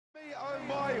oh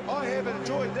my, I have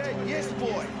enjoyed that, yes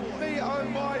boy. Me oh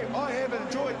my, I have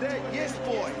enjoyed that, yes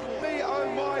boy. Me oh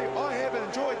my, I have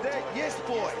enjoyed that, yes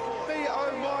boy. Me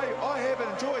oh my, I have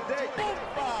enjoyed that. Me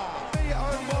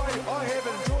oh my, I have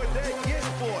enjoyed that, yes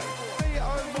boy. Me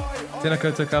oh my. Tēnā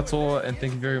koutou katoa, and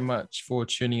thank you very much for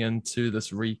tuning in to this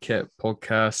recap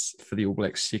podcast for the All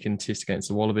Blacks' second test against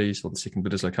the Wallabies, or the second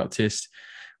Bledisloe Cup test,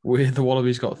 where the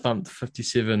Wallabies got thumped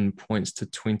 57 points to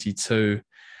 22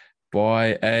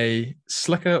 by a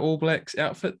slicker All Blacks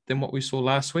outfit than what we saw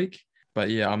last week. But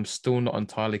yeah, I'm still not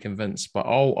entirely convinced, but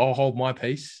I'll hold my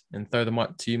peace and throw the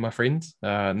mic to you, my friend.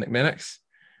 Nick Mannix,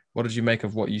 what did you make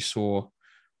of what you saw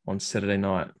on Saturday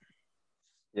night?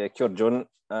 Yeah, kia ora, Jordan.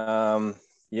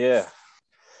 Yeah,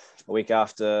 a week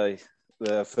after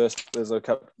the first Bledisloe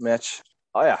Cup match.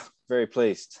 Oh yeah, very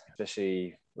pleased,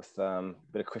 especially with a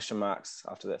bit of question marks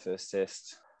after that first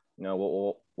test. You know,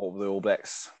 what were the All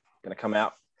Blacks going to come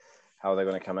out? How are they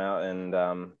going to come out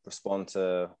and respond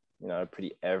to, you know, a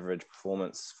pretty average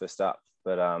performance first up?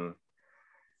 But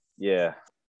yeah,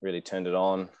 really turned it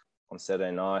on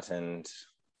Saturday night, and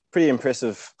pretty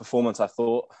impressive performance, I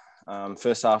thought.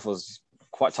 First half was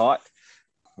quite tight.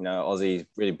 You know, Aussie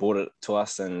really brought it to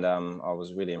us, and I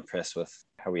was really impressed with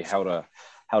how we held a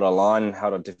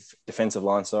defensive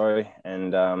line,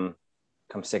 and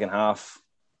come second half,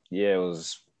 yeah, it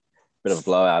was a bit of a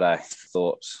blowout. I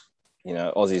thought, you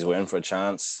know, Aussies were in for a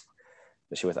chance,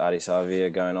 especially with Ardie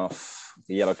Savea going off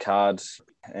the yellow card,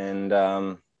 and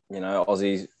you know,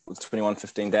 Aussies with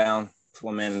 21-15 down,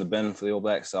 one man in the bin for the All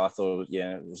Blacks. So I thought,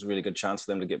 yeah, it was a really good chance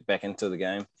for them to get back into the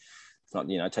game, if not,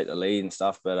 you know, take the lead and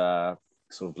stuff, but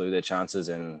sort of blew their chances,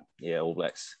 and yeah, All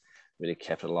Blacks really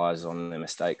capitalised on their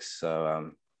mistakes. So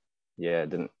yeah,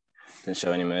 didn't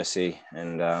show any mercy,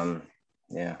 and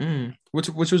yeah, which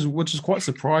was quite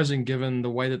surprising given the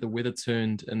way that the weather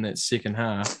turned in that second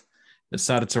half. It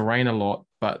started to rain a lot,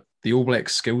 but the All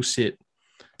Blacks skill set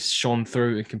shone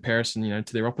through in comparison, you know,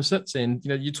 to their opposites. And you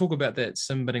know, you talk about that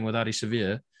sim binning with Ardie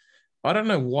Savea. I don't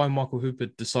know why Michael Hooper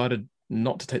decided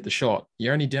not to take the shot.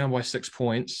 You're only down by 6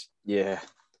 points. Yeah.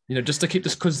 You know, just to keep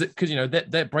this, because you know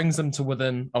that brings them to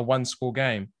within a one-score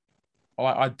game.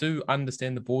 I do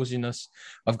understand the ballsiness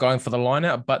of going for the line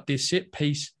out, but their set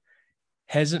piece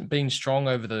hasn't been strong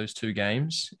over those two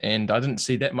games, and I didn't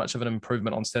see that much of an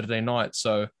improvement on Saturday night.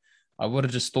 So I would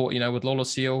have just thought, you know, with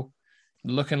Lolosio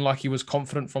looking like he was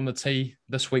confident from the tee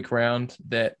this week round,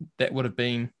 that would have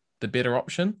been the better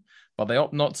option, but they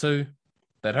opt not to.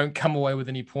 They don't come away with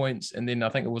any points, and then I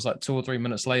think it was like 2 or 3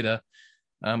 minutes later,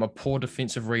 a poor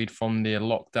defensive read from their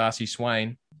lock, Darcy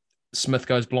Swain. Smith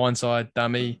goes blindside,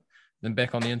 dummy, then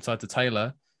back on the inside to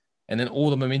Taylor, and then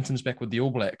all the momentum's back with the All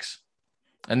Blacks.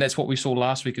 And that's what we saw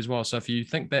last week as well. So if you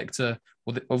think back to,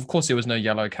 well, of course there was no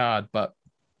yellow card, but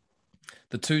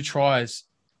the two tries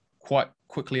quite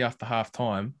quickly after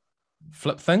half-time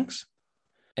flip things.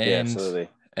 And, yeah, absolutely.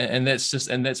 And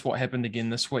that's what happened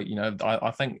again this week. You know, I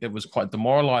think it was quite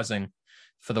demoralising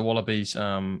for the Wallabies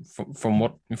from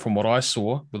what I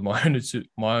saw with my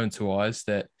own two eyes,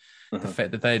 that the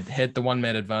fact that they'd had the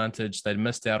one-man advantage, they'd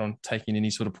missed out on taking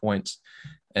any sort of points,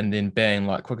 and then bang,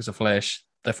 like quick as a flash,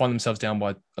 they find themselves down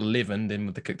by 11, then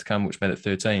with the kick to come, which made it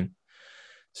 13.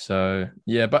 So,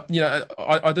 yeah, but, you know,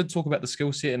 I did talk about the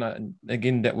skill set, and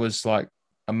again, that was like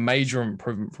a major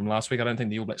improvement from last week. I don't think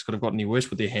the All Blacks could have got any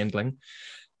worse with their handling,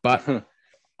 but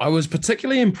I was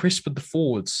particularly impressed with the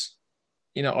forwards.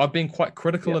 You know, I've been quite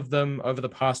critical of them over the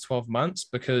past 12 months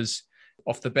because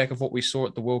off the back of what we saw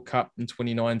at the World Cup in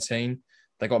 2019,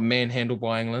 they got manhandled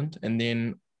by England. And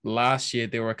then last year,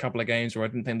 there were a couple of games where I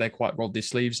didn't think they quite rolled their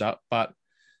sleeves up, but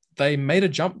they made a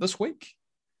jump this week.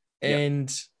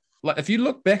 And like, if you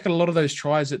look back at a lot of those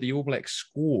tries that the All Blacks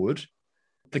scored,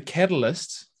 the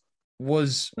catalyst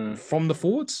was from the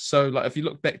forwards. So like, if you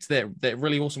look back to that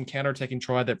really awesome counter-attacking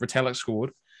try that Retallick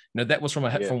scored, you know, that was from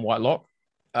a hit from Whitelock.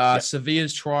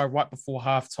 Savea's try right before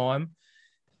halftime,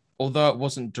 although it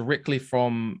wasn't directly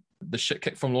from the shit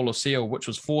kick from Lolosio, which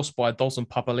was forced by Dalton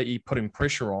Papali'i putting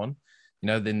pressure on, you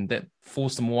know, then that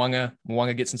forced the Mo'unga.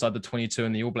 Mo'unga gets inside the 22,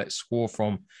 and the All Blacks score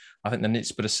from, I think, the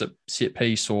next bit of set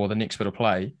piece or the next bit of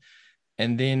play.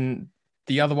 And then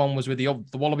the other one was where the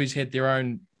Wallabies had their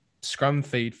own scrum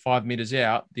feed 5 meters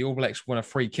out. The All Blacks won a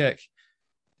free kick,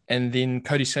 and then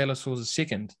Cody Saylor scores a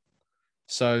second.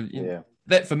 So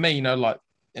that for me, you know, like,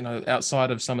 you know,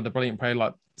 outside of some of the brilliant play,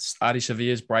 like Ardie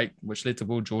Savea's break, which led to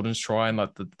Will Jordan's try, and like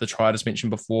the try I just mentioned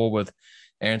before with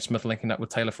Aaron Smith linking up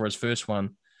with Taylor for his first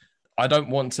one, I don't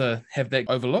want to have that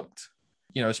overlooked,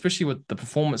 you know, especially with the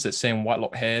performance that Sam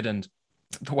Whitelock had and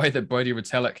the way that Brodie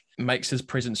Retallick makes his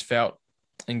presence felt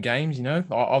in games. You know,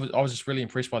 I was just really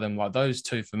impressed by them. Like those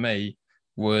two, for me,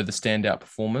 were the standout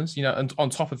performers. And on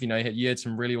top of, you had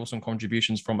some really awesome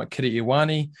contributions from Akira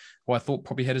Iwani, who I thought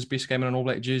probably had his best game in an All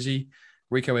Black jersey.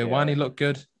 Rico Iwani looked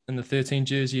good in the 13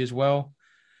 jersey as well.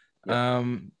 Yep.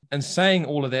 And saying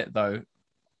all of that, though,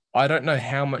 I don't know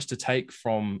how much to take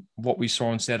from what we saw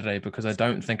on Saturday, because I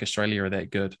don't think Australia are that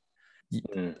good.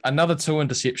 Another 2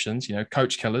 interceptions,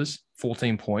 coach killers,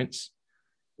 14 points,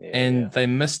 they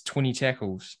missed 20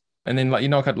 tackles. And then,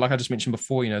 like I just mentioned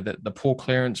before, that the poor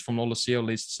clearance from Oloseo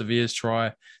leads to Severe's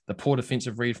try. The poor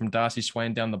defensive read from Darcy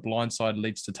Swain down the blind side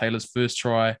leads to Taylor's first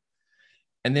try.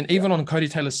 And then even on Cody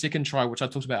Taylor's second try, which I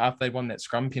talked about after they won that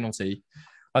scrum penalty,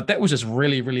 that was just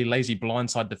really, really lazy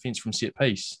blindside defense from set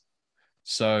piece.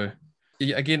 So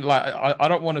again, I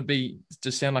don't want to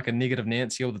just sound like a negative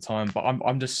Nancy all the time, but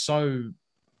I'm just so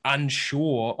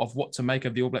unsure of what to make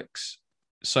of the All Blacks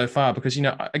so far, because,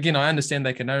 again, I understand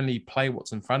they can only play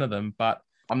what's in front of them, but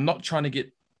I'm not trying to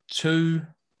get too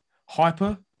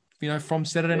hyper, from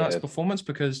Saturday night's performance,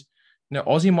 because,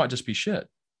 Aussie might just be shit.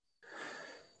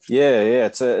 Yeah,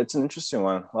 it's an interesting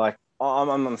one. Like, I'm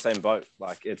on the same boat.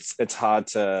 Like, it's hard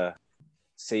to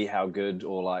see how good,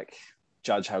 or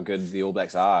judge how good the All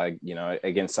Blacks are,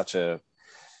 against such a,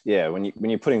 when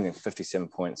you're putting in 57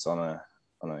 points on a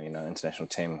international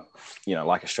team,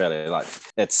 like Australia,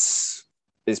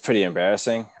 it's pretty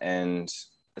embarrassing, and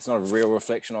it's not a real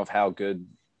reflection of how good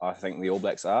I think the All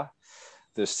Blacks are.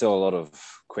 There's still a lot of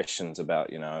questions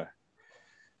about,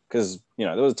 because,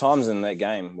 there was times in that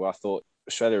game where I thought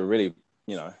Australia were really,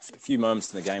 a few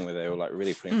moments in the game where they were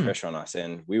really putting pressure on us,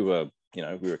 and we were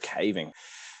caving.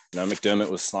 McDermott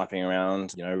was sniping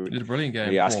around, He did a brilliant game.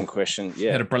 Really asking questions.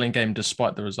 Yeah. Had a brilliant game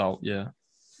despite the result. Yeah.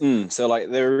 So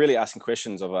they were really asking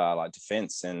questions of our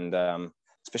defense, and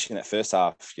especially in that first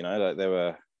half, they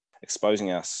were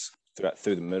exposing us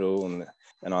through the middle,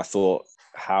 and I thought,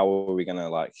 how are we going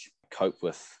to cope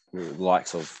with the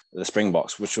likes of the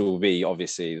Springboks, which will be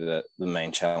obviously the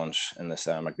main challenge in this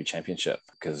rugby championship,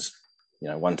 because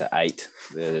 1 to 8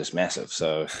 they're just massive.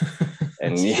 So,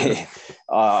 and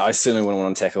I certainly wouldn't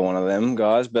want to tackle one of them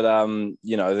guys, but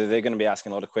they're going to be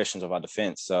asking a lot of questions of our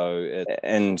defense. So,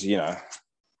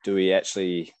 do we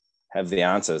actually have the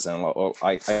answers? And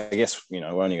I guess, we're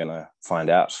only going to find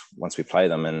out once we play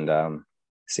them and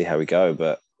see how we go.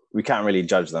 But we can't really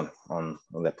judge them on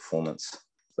their performance.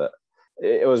 But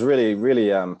it was really,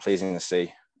 really pleasing to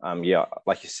see.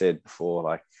 Like you said before,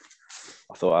 I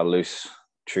thought our loose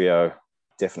trio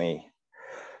definitely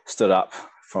stood up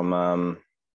from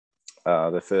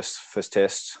the first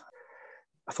test.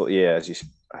 I thought, as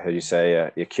I heard you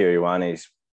say, Akira Iwani's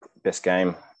best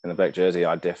game in the black jersey.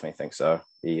 I definitely think so.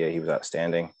 He was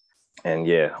outstanding. And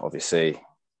obviously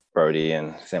Brodie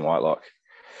and Sam Whitelock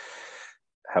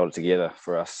held it together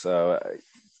for us. So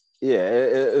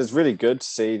it was really good to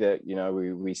see that,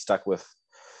 we stuck with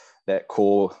that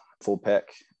core full pack,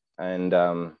 and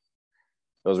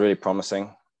it was really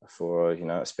promising for,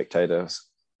 a spectator's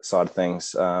side of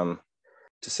things, to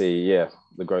see,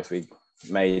 the growth we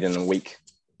made in a week.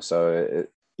 So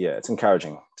it's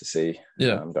encouraging to see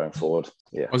going forward.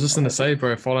 Yeah, I was just going to say,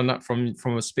 bro, following up from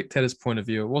a spectator's point of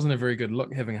view, it wasn't a very good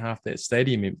look having half that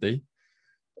stadium empty.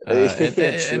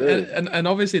 And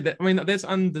obviously, that's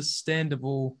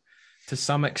understandable to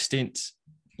some extent,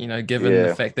 given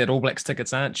the fact that All Blacks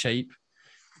tickets aren't cheap.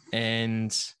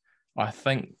 And I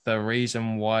think the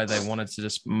reason why they wanted to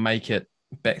just make it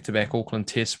back-to-back Auckland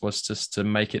tests was just to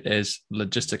make it as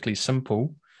logistically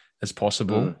simple as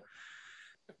possible.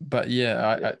 But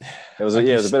it was a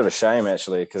bit of a shame,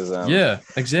 actually, because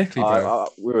exactly, bro.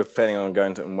 We were planning on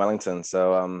going to Wellington,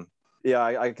 so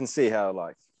I can see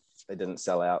how they didn't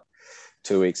sell out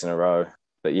 2 weeks in a row.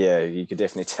 But you could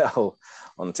definitely tell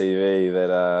on TV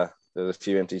that there's a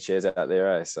few empty chairs out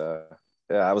there. So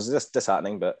it was just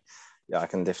disheartening, but I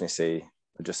can definitely see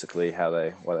logistically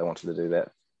why they wanted to do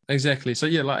that. Exactly. So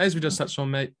as we just touched on,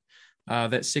 mate,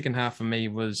 that second half for me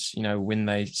was, when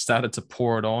they started to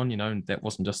pour it on, that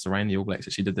wasn't just the rain. The All Blacks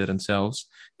actually did that themselves.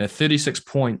 36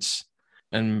 points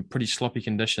in pretty sloppy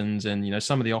conditions, and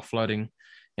some of the offloading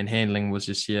and handling was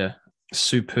just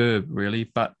superb, really.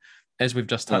 But as we've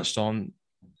just touched on,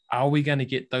 are we going to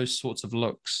get those sorts of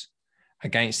looks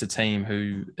against a team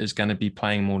who is going to be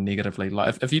playing more negatively?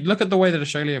 If you look at the way that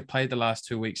Australia have played the last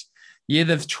 2 weeks,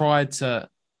 they've tried to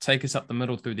take us up the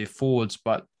middle through their forwards,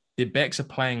 but their backs are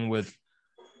playing with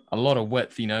a lot of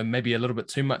width, maybe a little bit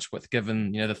too much width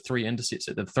given, the 3 intercepts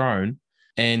that they've thrown.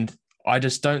 And I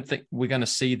just don't think we're going to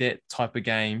see that type of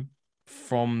game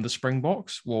from the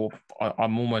Springboks. Well,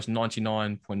 I'm almost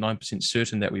 99.9%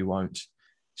 certain that we won't.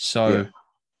 So,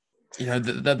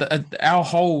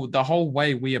 the whole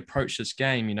way we approach this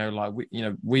game,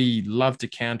 we love to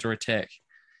counter attack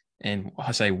and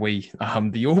I say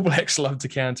the All Blacks love to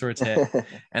counter-attack,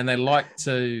 and they like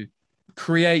to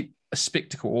create a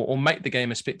spectacle or make the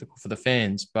game a spectacle for the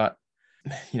fans. But,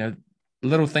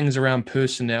 little things around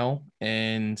personnel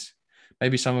and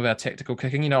maybe some of our tactical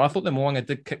kicking. I thought that Mo'unga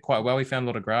did kick quite well. He found a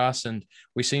lot of grass, and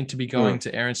we seem to be going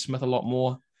to Aaron Smith a lot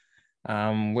more,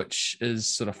 which is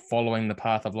sort of following the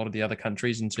path of a lot of the other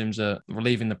countries in terms of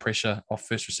relieving the pressure off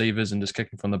first receivers and just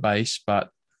kicking from the base. But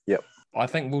yep. I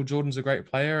think Will Jordan's a great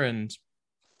player, and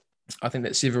I think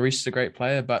that Severis is a great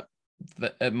player, but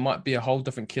it might be a whole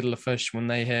different kettle of fish when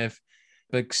they have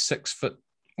big 6'1",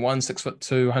 6'2",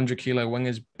 100-kilo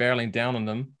wingers barreling down on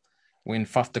them, when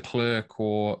Faf de Klerk,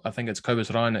 or I think it's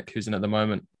Kobus Reinek who's in at the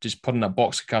moment, just putting up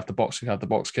box kick after box kick after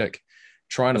box kick,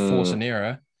 trying to force an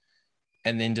error,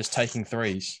 and then just taking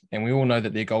threes. And we all know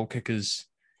that their goal kickers,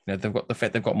 they've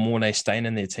got Mornay Stain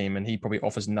in their team, and he probably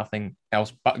offers nothing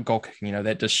else but goal kicking.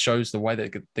 That just shows the way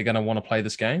that they're going to want to play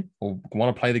this game, or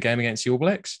want to play the game against the All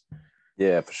Blacks.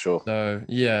 Yeah, for sure. So,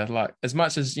 yeah, like as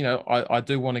much as, I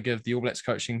do want to give the All Blacks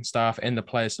coaching staff and the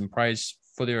players some praise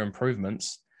for their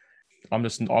improvements, I'm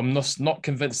not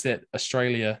convinced that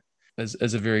Australia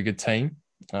is a very good team.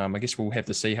 I guess we'll have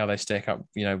to see how they stack up,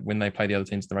 when they play the other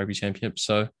teams in the Rugby Championship.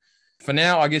 So for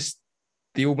now, I guess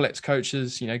the All Blacks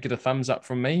coaches, get a thumbs up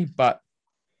from me, but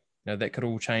that could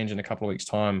all change in a couple of weeks'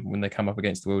 time when they come up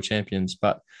against the world champions.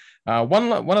 But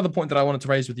one other point that I wanted to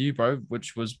raise with you, bro,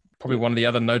 which was probably one of the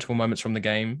other notable moments from the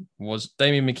game, was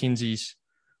Damian McKenzie's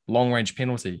long-range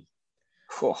penalty.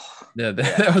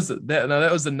 That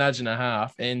was the nudge and a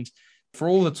half. And for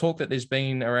all the talk that there's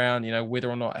been around, whether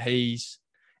or not he's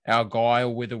our guy,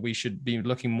 or whether we should be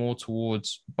looking more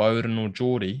towards Beauden or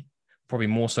Geordie, probably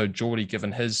more so Geordie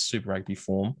given his Super Rugby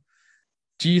form.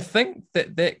 Do you think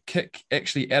that kick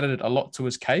actually added a lot to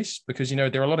his case? Because,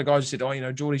 there are a lot of guys who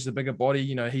said, Geordie's the bigger body,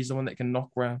 he's the one that can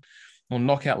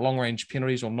knock out long-range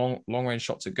penalties or long-range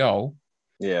shots at goal.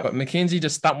 Yeah. But McKenzie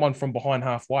just stumped one from behind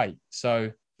halfway.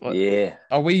 So, yeah.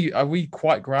 Are we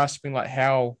quite grasping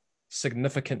how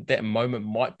significant that moment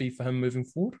might be for him moving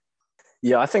forward?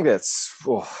 Yeah, I think that's,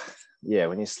 when you're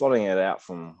slotting it out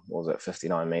from,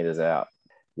 59 meters out,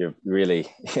 you're really,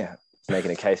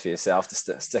 making a case for yourself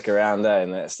to stick around there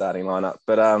in that starting lineup.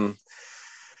 But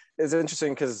it's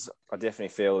interesting because I definitely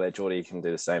feel that Geordie can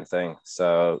do the same thing.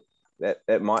 So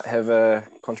that might have a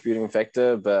contributing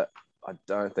factor, but I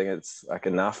don't think it's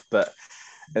enough. But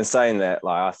in saying that,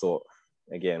 I thought,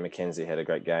 again, McKenzie had a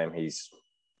great game. He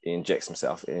injects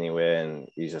himself anywhere and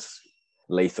he's just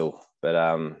lethal. But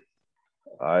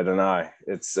I don't know.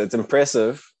 It's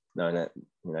impressive knowing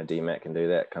that D-Mac can do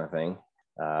that kind of thing.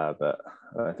 But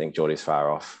I don't think Geordie's far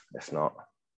off, if not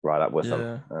right up with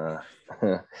them.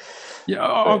 I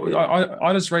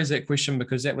just raised that question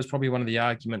because that was probably one of the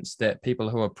arguments that people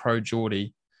who are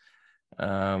pro-Geordie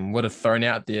would have thrown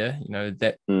out there.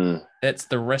 That's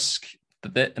the risk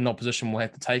that an opposition will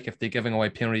have to take if they're giving away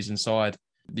penalties inside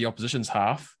the opposition's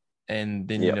half. And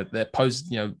then,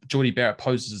 Geordie Barrett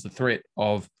poses the threat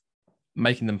of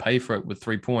making them pay for it with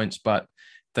 3 points. But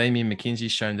Damian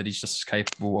McKenzie's shown that he's just as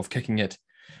capable of kicking it.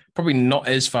 Probably not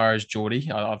as far as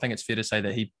Geordie. I think it's fair to say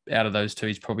that out of those two,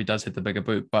 he probably does hit the bigger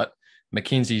boot. But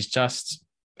McKenzie's just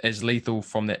as lethal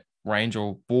from that range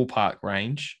or ballpark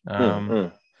range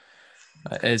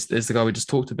as the guy we just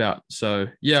talked about. So,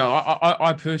 yeah,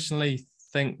 I personally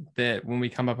think that when we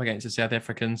come up against the South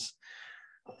Africans,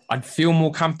 I'd feel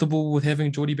more comfortable with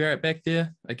having Geordie Barrett back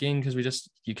there again, because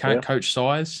you can't coach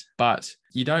size, but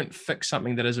you don't fix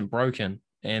something that isn't broken.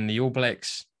 And the All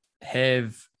Blacks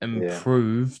have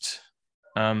improved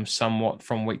somewhat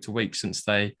from week to week since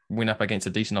they went up against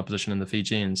a decent opposition in the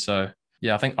Fijians. So,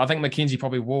 yeah, I think McKenzie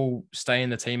probably will stay in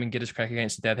the team and get his crack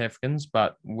against the South Africans,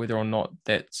 but whether or not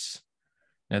that's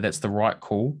the right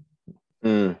call,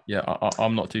 I'm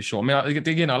not too sure. I mean,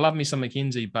 again, I love me some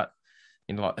McKenzie, but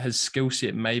his skill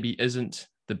set maybe isn't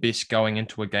the best going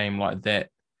into a game like that,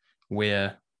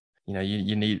 where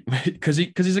you need, because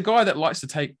he's a guy that likes to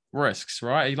take risks,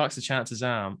 right? He likes to chance his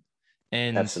arm,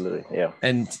 and absolutely, yeah.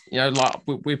 And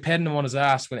we're patting him on his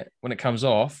ass when it comes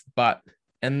off, but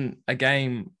in a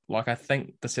game like I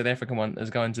think the South African one is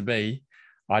going to be,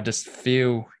 I just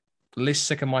feel less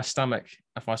sick in my stomach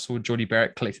if I saw Geordie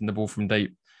Barrett collecting the ball from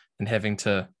deep and having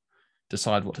to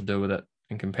decide what to do with it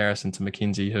in comparison to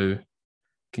McKenzie, who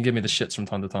can give me the shits from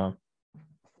time to time.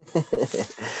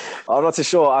 I'm not too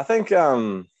sure. I think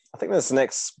this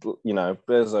next,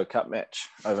 Bledisloe Cup match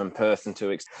over in Perth in 2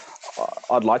 weeks,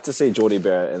 I'd like to see Geordie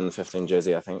Barrett in the 15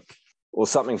 jersey, I think, or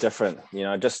something different,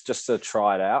 just to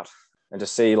try it out and to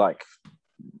see,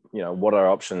 what are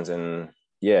options. And,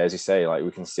 as you say,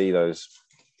 we can see those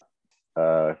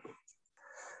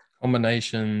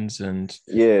combinations and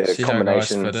Yeah, see how guys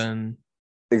fit combinations. in.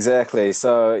 Exactly.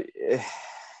 So,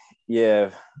 yeah,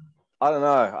 I don't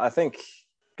know. I think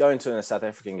going to a South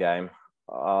African game,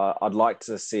 I'd like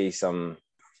to see some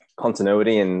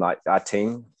continuity in like our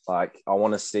team. Like, I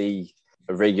want to see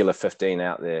a regular 15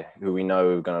 out there who we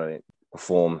know are going to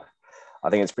perform. I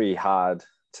think it's pretty hard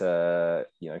to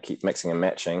keep mixing and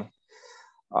matching.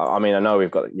 I mean, I know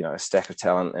we've got a stack of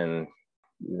talent and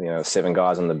 7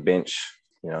 guys on the bench.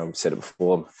 I've said it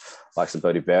before, likes of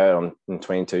Bodie Barrett in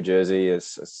 22 jersey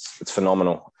it's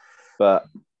phenomenal. But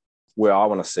where I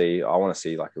want to see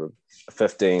like a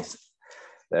 15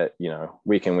 that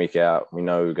week in week out we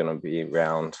know we're going to be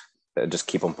around, that just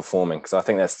keep on performing, because I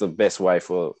think that's the best way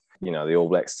for the All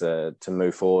Blacks to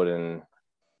move forward and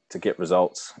to get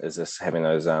results, is just having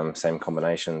those same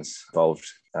combinations involved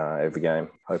every game,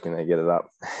 hoping they get it up.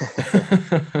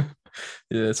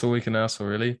 Yeah, that's all we can ask for,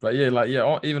 really. But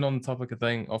yeah, even on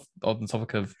the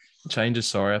topic of changes,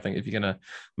 sorry, I think if you're gonna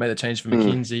make the change for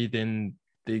McKenzie, then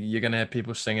you're gonna have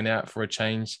people singing out for a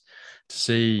change to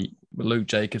see Luke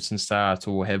Jacobson start,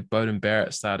 or have Beauden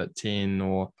Barrett start at 10,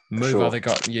 or move other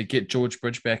guys. You get George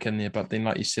Bridge back in there, but then,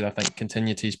 like you said, I think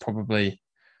continuity is probably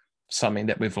something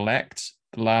that we've lacked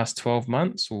the last 12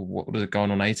 months, or what is it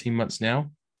going on 18 months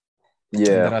now?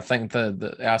 Yeah. That I think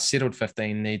our settled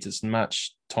 15 needs as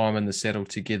much time in the settle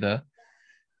together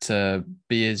to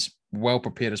be as well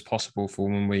prepared as possible for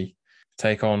when we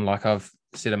take on, like I've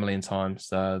said a million times,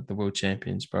 the world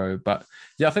champions, bro. But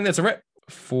yeah, I think that's a wrap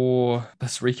for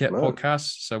this recap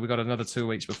podcast. So we got another 2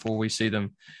 weeks before we see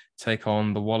them take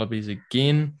on the Wallabies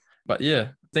again. But yeah,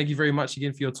 thank you very much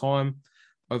again for your time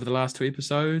over the last 2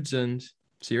 episodes, and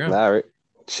see you around.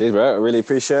 Cheers, bro. I really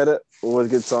appreciate it. Always a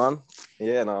good time.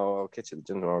 Yeah, no, I'll catch you at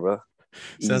the gym tomorrow, bro.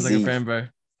 Sounds like a plan, bro.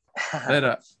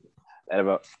 Later. Later,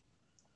 bro.